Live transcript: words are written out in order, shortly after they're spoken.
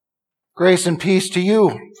Grace and peace to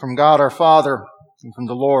you from God our Father and from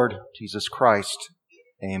the Lord Jesus Christ.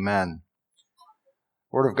 Amen.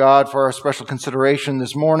 Word of God for our special consideration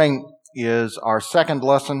this morning is our second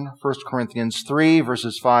lesson, 1 Corinthians 3,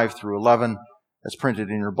 verses 5 through 11, as printed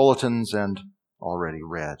in your bulletins and already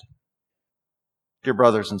read. Dear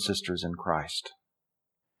brothers and sisters in Christ,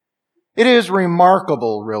 it is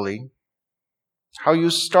remarkable, really, how you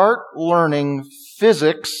start learning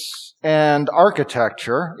physics and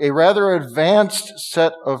architecture, a rather advanced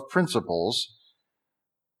set of principles,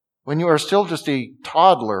 when you are still just a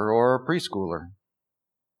toddler or a preschooler.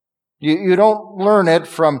 You don't learn it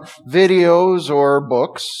from videos or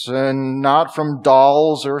books, and not from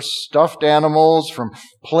dolls or stuffed animals, from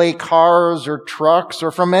play cars or trucks, or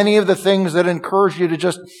from any of the things that encourage you to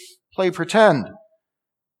just play pretend.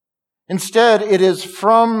 Instead, it is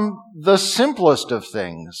from the simplest of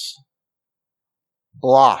things.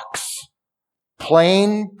 Blocks.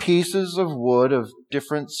 Plain pieces of wood of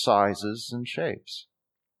different sizes and shapes.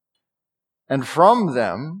 And from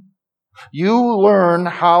them, you learn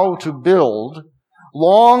how to build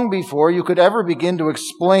long before you could ever begin to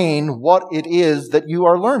explain what it is that you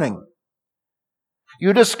are learning.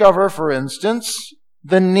 You discover, for instance,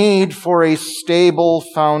 the need for a stable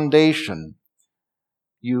foundation.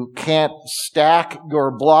 You can't stack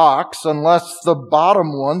your blocks unless the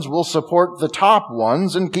bottom ones will support the top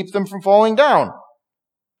ones and keep them from falling down.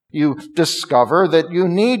 You discover that you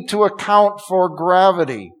need to account for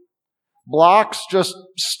gravity. Blocks just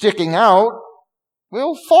sticking out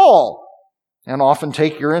will fall and often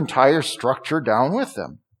take your entire structure down with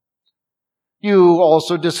them. You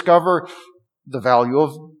also discover the value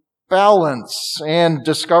of balance and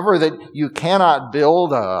discover that you cannot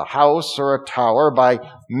build a house or a tower by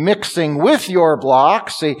mixing with your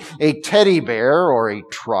blocks a teddy bear or a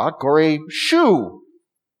truck or a shoe.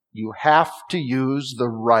 You have to use the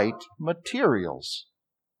right materials.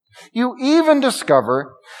 You even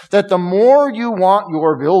discover that the more you want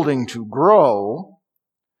your building to grow,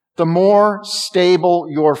 the more stable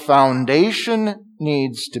your foundation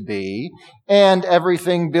needs to be, and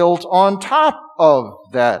everything built on top of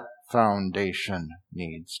that foundation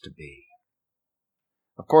needs to be.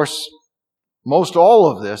 Of course, most all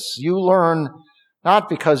of this you learn not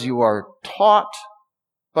because you are taught,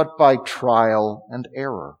 but by trial and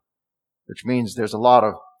error, which means there's a lot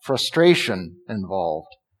of frustration involved.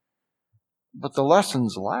 But the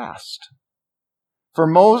lessons last. For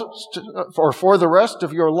the rest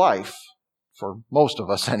of your life, for most of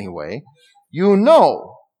us anyway, you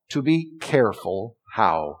know to be careful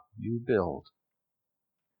how you build.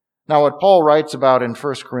 Now, what Paul writes about in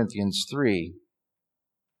 1 Corinthians 3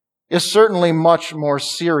 is certainly much more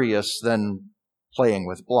serious than playing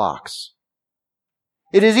with blocks.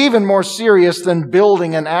 It is even more serious than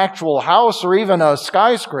building an actual house or even a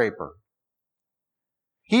skyscraper.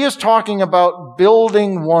 He is talking about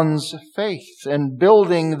building one's faith and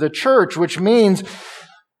building the church, which means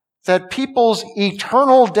that people's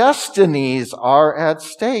eternal destinies are at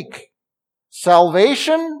stake.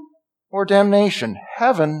 Salvation or damnation,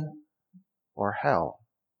 heaven or hell.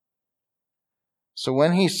 So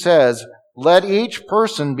when he says, let each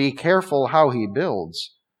person be careful how he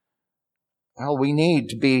builds, well, we need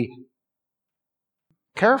to be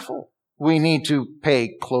careful. We need to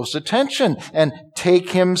pay close attention and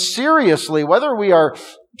take him seriously, whether we are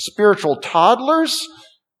spiritual toddlers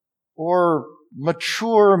or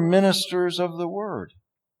mature ministers of the Word.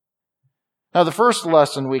 Now, the first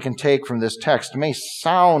lesson we can take from this text may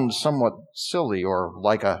sound somewhat silly or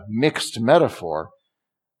like a mixed metaphor,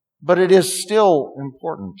 but it is still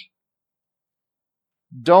important.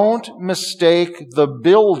 Don't mistake the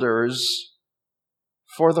builders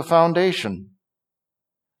for the foundation.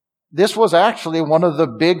 This was actually one of the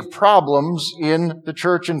big problems in the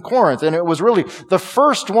church in Corinth, and it was really the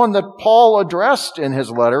first one that Paul addressed in his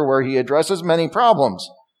letter, where he addresses many problems.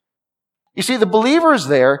 You see, the believers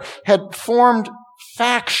there had formed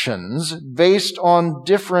factions based on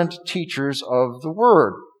different teachers of the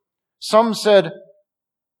Word. Some said,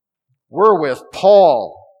 we're with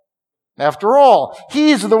Paul. After all,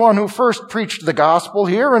 he's the one who first preached the gospel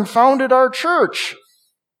here and founded our church.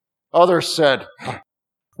 Others said,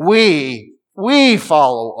 we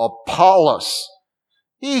follow Apollos.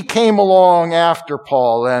 He came along after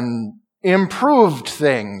Paul and improved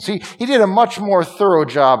things. He did a much more thorough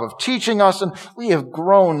job of teaching us, and we have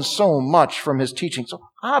grown so much from his teaching. So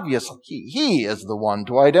obviously, he is the one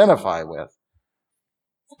to identify with.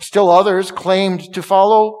 Still others claimed to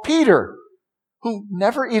follow Peter, who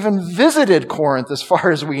never even visited Corinth as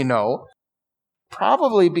far as we know,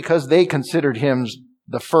 probably because they considered him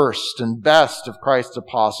the first and best of Christ's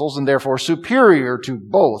apostles, and therefore superior to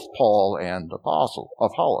both Paul and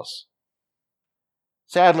Apollos.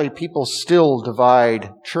 Sadly, people still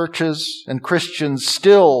divide churches, and Christians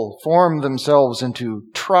still form themselves into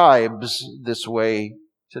tribes this way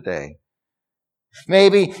today.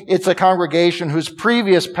 Maybe it's a congregation whose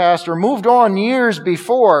previous pastor moved on years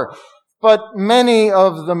before, but many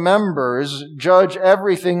of the members judge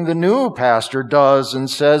everything the new pastor does and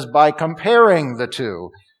says by comparing the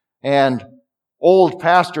two. And old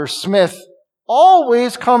Pastor Smith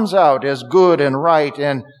always comes out as good and right,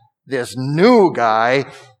 and this new guy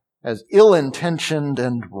as ill-intentioned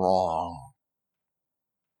and wrong.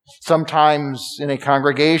 Sometimes in a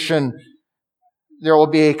congregation, there will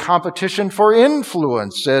be a competition for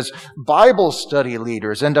influence as Bible study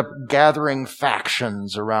leaders end up gathering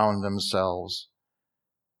factions around themselves.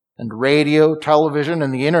 And radio, television,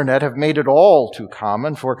 and the internet have made it all too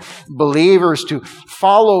common for believers to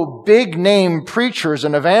follow big-name preachers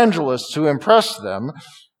and evangelists who impress them,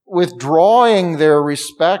 withdrawing their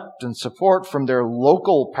respect and support from their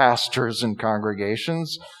local pastors and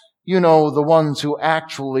congregations, the ones who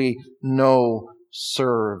actually know,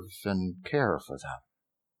 serve, and care for them.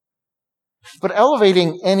 But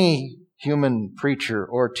elevating any human preacher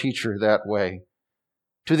or teacher that way,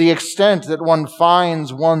 to the extent that one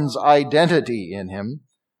finds one's identity in him,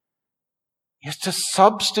 is to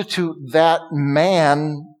substitute that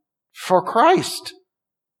man for Christ.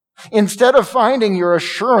 Instead of finding your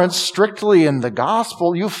assurance strictly in the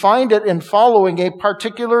gospel, you find it in following a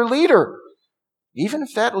particular leader, even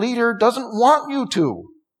if that leader doesn't want you to.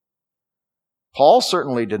 Paul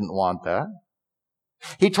certainly didn't want that.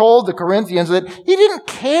 He told the Corinthians that he didn't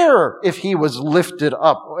care if he was lifted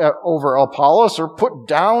up over Apollos or put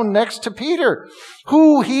down next to Peter.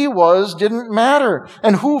 Who he was didn't matter,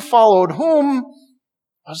 and who followed whom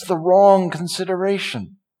was the wrong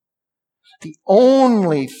consideration. The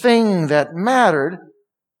only thing that mattered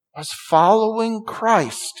was following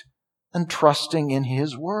Christ and trusting in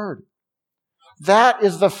His Word. That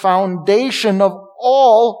is the foundation of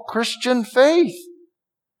all Christian faith.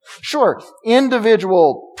 Sure,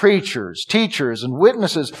 individual preachers, teachers, and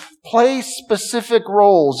witnesses play specific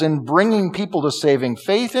roles in bringing people to saving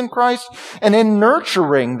faith in Christ and in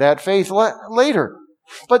nurturing that faith later.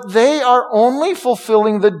 But they are only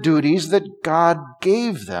fulfilling the duties that God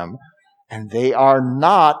gave them, and they are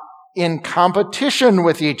not in competition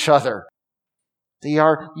with each other. They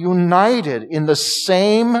are united in the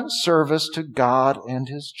same service to God and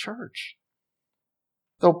His church.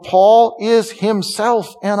 Though Paul is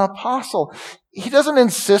himself an apostle, he doesn't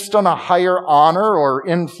insist on a higher honor or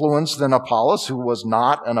influence than Apollos, who was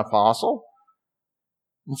not an apostle.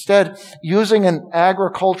 Instead, using an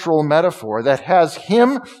agricultural metaphor that has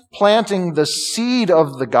him planting the seed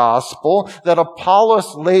of the gospel that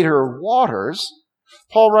Apollos later waters,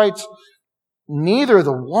 Paul writes, "Neither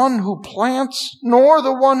the one who plants nor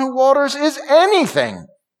the one who waters is anything,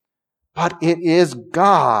 but it is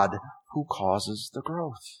God who causes the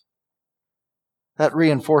growth." That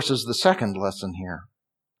reinforces the second lesson here.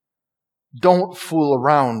 Don't fool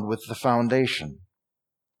around with the foundation.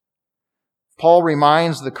 Paul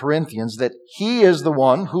reminds the Corinthians that he is the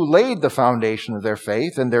one who laid the foundation of their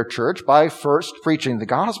faith and their church by first preaching the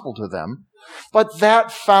gospel to them. But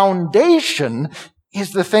that foundation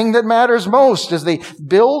is the thing that matters most as they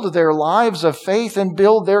build their lives of faith and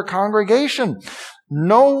build their congregation.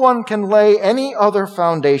 No one can lay any other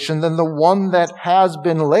foundation than the one that has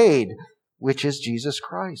been laid, which is Jesus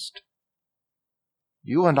Christ.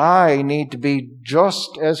 You and I need to be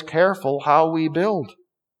just as careful how we build.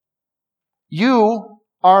 You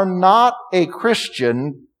are not a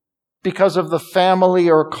Christian because of the family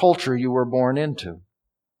or culture you were born into.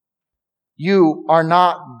 You are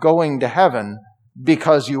not going to heaven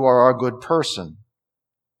because you are a good person.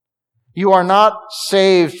 You are not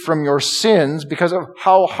saved from your sins because of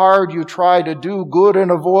how hard you try to do good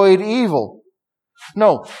and avoid evil.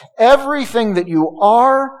 No, everything that you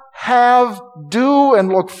are, have, do, and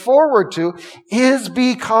look forward to is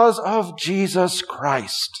because of Jesus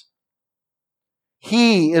Christ.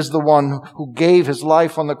 He is the one who gave His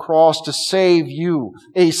life on the cross to save you,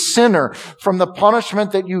 a sinner, from the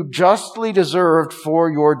punishment that you justly deserved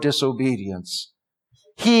for your disobedience.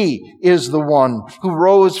 He is the one who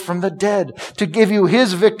rose from the dead to give you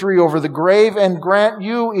His victory over the grave and grant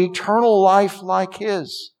you eternal life like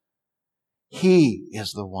His. He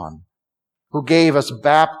is the one who gave us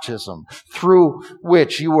baptism, through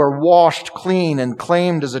which you were washed clean and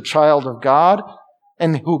claimed as a child of God,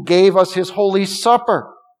 and who gave us His holy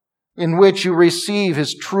supper, in which you receive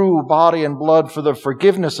His true body and blood for the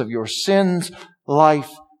forgiveness of your sins,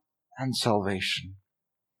 life, and salvation.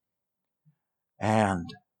 And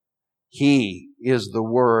He is the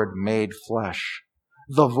Word made flesh,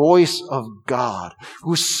 the voice of God,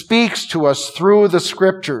 who speaks to us through the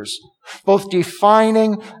Scriptures, both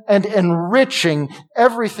defining and enriching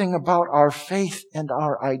everything about our faith and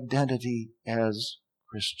our identity as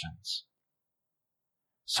Christians.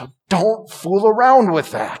 So don't fool around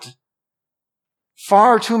with that.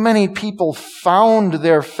 Far too many people found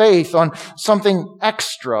their faith on something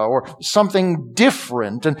extra or something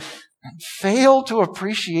different and fail to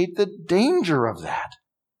appreciate the danger of that.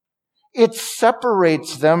 It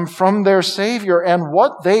separates them from their Savior, and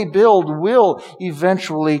what they build will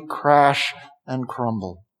eventually crash and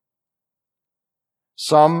crumble.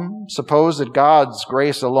 Some suppose that God's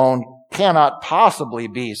grace alone cannot possibly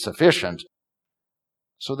be sufficient,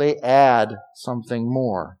 so they add something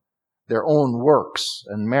more, their own works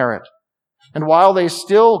and merit. And while they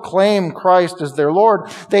still claim Christ as their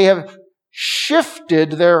Lord, they have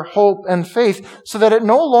shifted their hope and faith so that it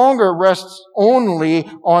no longer rests only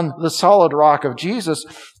on the solid rock of Jesus,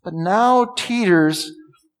 but now teeters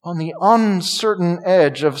on the uncertain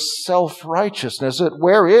edge of self-righteousness,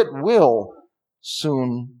 where it will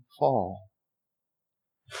soon fall.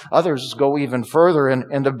 Others go even further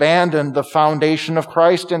and abandon the foundation of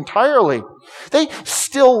Christ entirely. They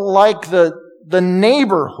still like the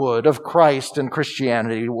neighborhood of Christ and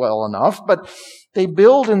Christianity well enough, but they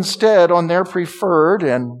build instead on their preferred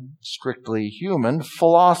and strictly human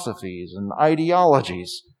philosophies and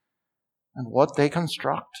ideologies. And what they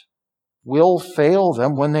construct will fail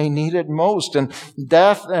them when they need it most, and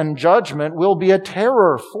death and judgment will be a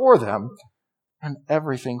terror for them, and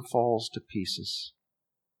everything falls to pieces.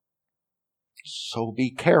 So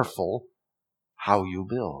be careful how you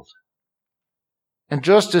build. And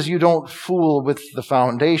just as you don't fool with the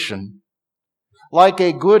foundation, like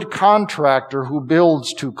a good contractor who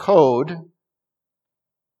builds to code,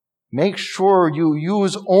 make sure you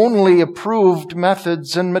use only approved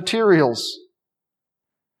methods and materials.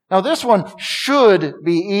 Now, this one should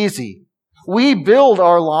be easy. We build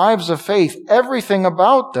our lives of faith, everything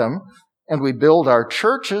about them, and we build our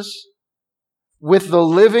churches with the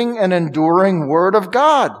living and enduring Word of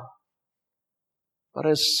God. But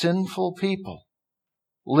as sinful people,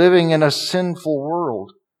 living in a sinful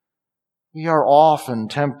world, we are often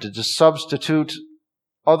tempted to substitute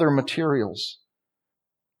other materials,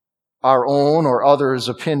 our own or others'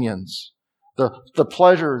 opinions, the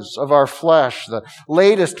pleasures of our flesh, the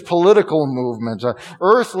latest political movement,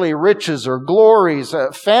 earthly riches or glories,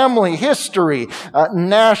 family history,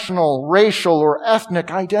 national, racial, or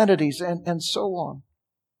ethnic identities, and so on.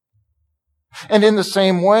 And in the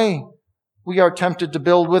same way, we are tempted to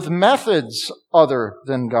build with methods other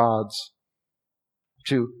than God's,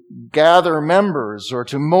 to gather members or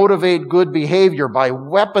to motivate good behavior by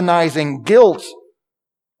weaponizing guilt,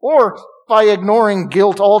 or by ignoring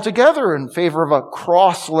guilt altogether in favor of a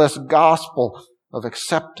crossless gospel of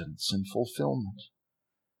acceptance and fulfillment.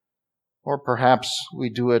 Or perhaps we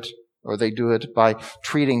do it, or they do it, by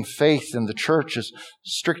treating faith in the church as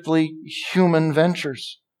strictly human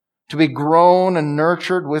ventures, to be grown and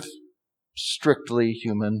nurtured with strictly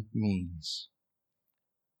human means.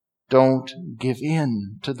 Don't give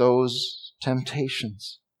in to those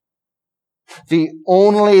temptations. The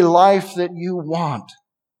only life that you want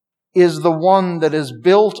is the one that is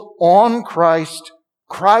built on Christ,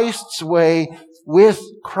 Christ's way, with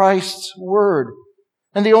Christ's Word.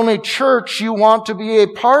 And the only church you want to be a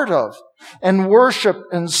part of and worship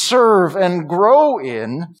and serve and grow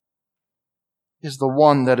in is the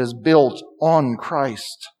one that is built on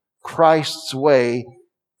Christ, Christ's way,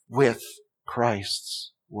 with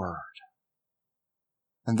Christ's Word.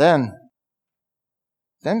 And then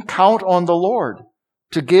count on the Lord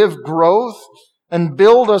to give growth and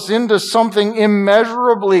build us into something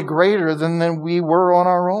immeasurably greater than we were on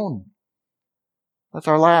our own. That's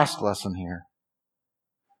our last lesson here.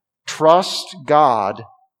 Trust God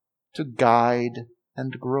to guide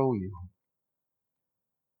and grow you.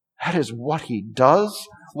 That is what He does,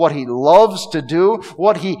 what He loves to do,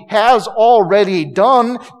 what He has already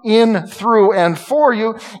done in, through, and for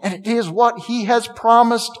you, and it is what He has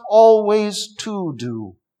promised always to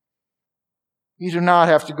do. You do not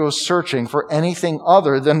have to go searching for anything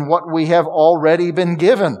other than what we have already been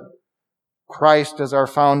given. Christ as our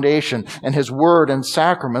foundation and His Word and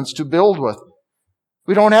sacraments to build with.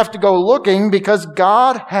 We don't have to go looking because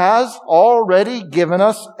God has already given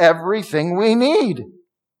us everything we need.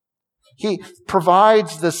 He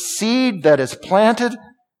provides the seed that is planted,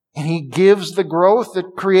 and He gives the growth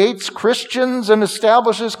that creates Christians and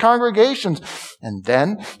establishes congregations. And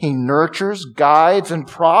then He nurtures, guides, and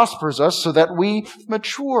prospers us so that we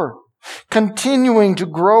mature continuing to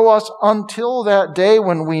grow us until that day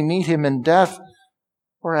when we meet him in death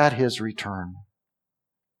or at his return.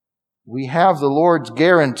 We have the Lord's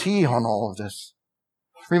guarantee on all of this.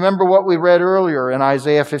 Remember what we read earlier in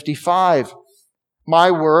Isaiah 55.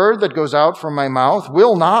 My word that goes out from my mouth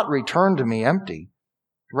will not return to me empty.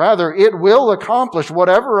 Rather, it will accomplish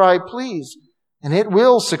whatever I please, and it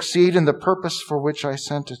will succeed in the purpose for which I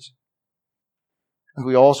sent it. And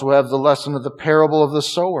we also have the lesson of the parable of the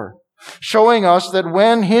sower, showing us that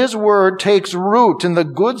when his word takes root in the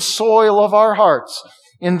good soil of our hearts,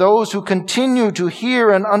 in those who continue to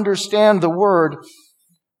hear and understand the word,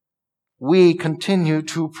 we continue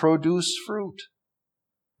to produce fruit.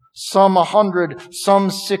 Some 100,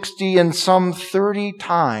 some 60, and some 30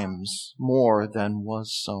 times more than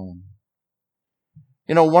was sown.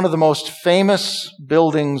 You know, one of the most famous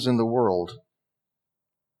buildings in the world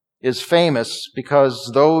is famous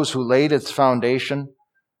because those who laid its foundation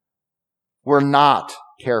were not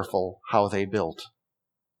careful how they built.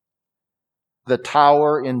 The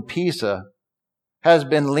tower in Pisa has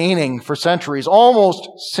been leaning for centuries, almost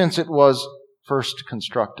since it was first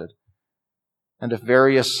constructed. And if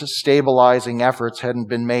various stabilizing efforts hadn't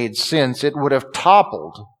been made since, it would have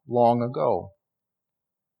toppled long ago.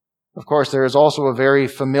 Of course, there is also a very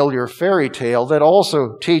familiar fairy tale that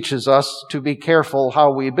also teaches us to be careful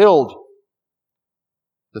how we build.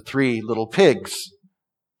 The 3 little pigs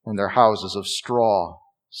in their houses of straw,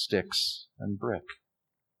 sticks, and brick.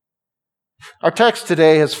 Our text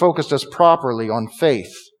today has focused us properly on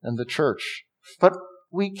faith and the church, but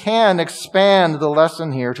we can expand the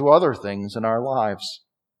lesson here to other things in our lives.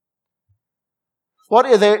 What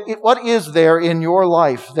is there in your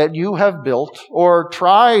life that you have built or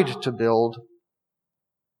tried to build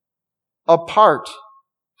apart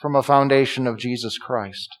from a foundation of Jesus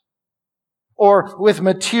Christ? Or with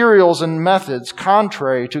materials and methods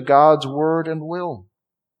contrary to God's word and will?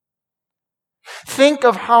 Think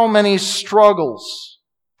of how many struggles,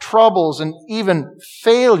 troubles, and even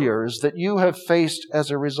failures that you have faced as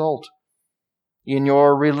a result. In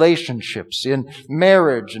your relationships, in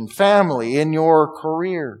marriage and family, in your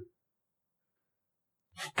career.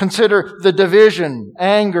 Consider the division,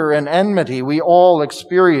 anger, and enmity we all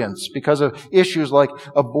experience because of issues like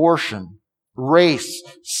abortion, race,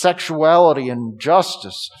 sexuality, and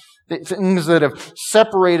justice. Things that have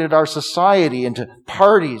separated our society into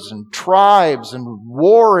parties and tribes and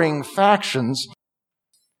warring factions.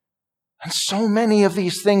 And so many of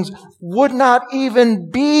these things would not even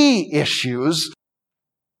be issues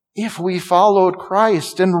if we followed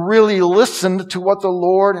Christ and really listened to what the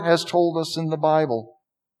Lord has told us in the Bible.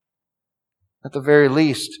 At the very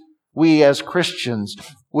least, we as Christians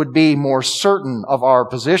would be more certain of our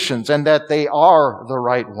positions and that they are the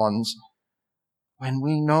right ones when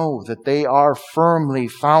we know that they are firmly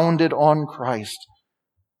founded on Christ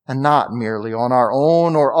and not merely on our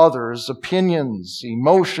own or others' opinions,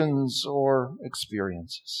 emotions, or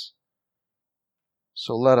experiences.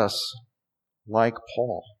 So let us, like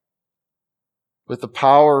Paul, with the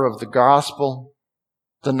power of the gospel,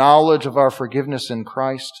 the knowledge of our forgiveness in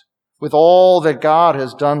Christ, with all that God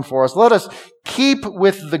has done for us, let us keep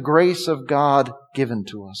with the grace of God given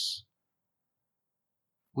to us.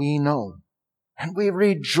 We know, and we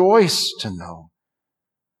rejoice to know,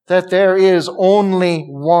 that there is only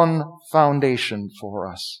one foundation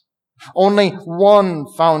for us. Only one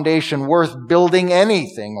foundation worth building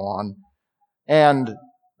anything on. And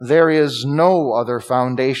there is no other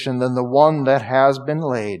foundation than the one that has been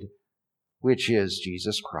laid, which is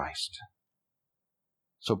Jesus Christ.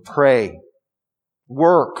 So pray,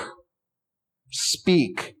 work,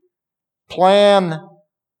 speak, plan,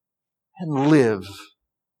 and live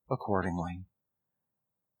accordingly.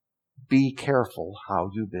 Be careful how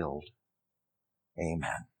you build.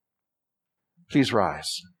 Amen. Please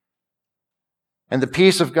rise. And the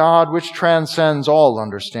peace of God, which transcends all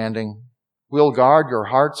understanding, will guard your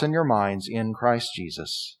hearts and your minds in Christ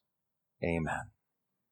Jesus. Amen.